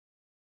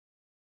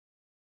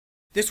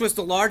This was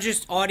the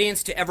largest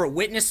audience to ever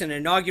witness an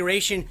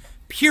inauguration,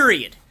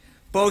 period,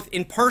 both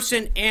in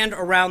person and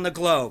around the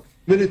globe.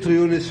 Military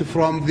units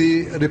from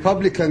the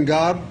Republican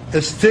Guard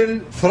are still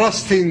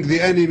thrusting the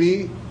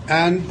enemy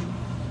and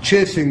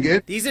chasing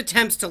it. These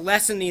attempts to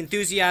lessen the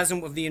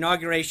enthusiasm of the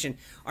inauguration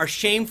are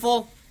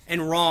shameful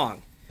and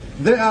wrong.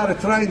 They are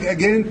trying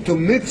again to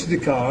mix the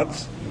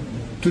cards,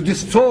 to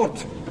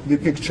distort the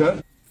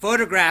picture.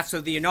 Photographs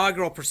of the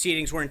inaugural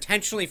proceedings were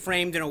intentionally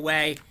framed in a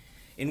way,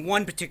 in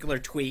one particular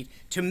tweet,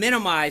 to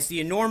minimize the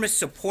enormous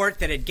support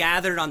that had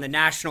gathered on the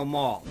National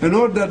Mall. In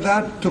order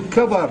that to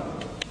cover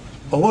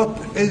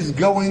what is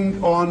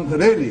going on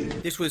really.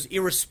 This was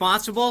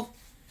irresponsible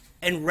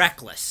and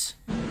reckless.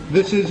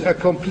 This is a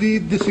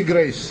complete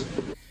disgrace.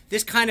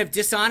 This kind of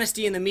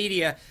dishonesty in the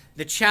media,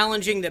 the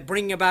challenging that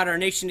bringing about our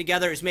nation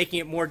together, is making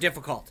it more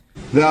difficult.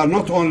 They are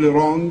not only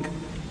wrong,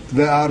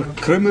 they are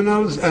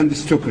criminals and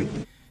stupid.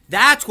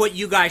 That's what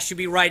you guys should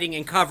be writing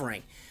and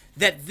covering.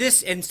 That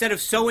this, instead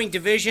of sowing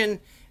division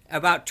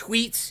about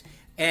tweets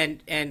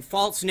and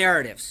false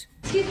narratives.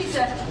 Excuse me,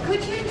 sir.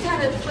 Could you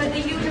tell us whether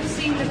you have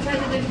seen the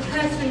President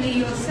personally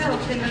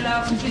yourself in the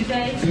last 2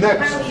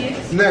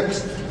 days?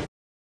 Next.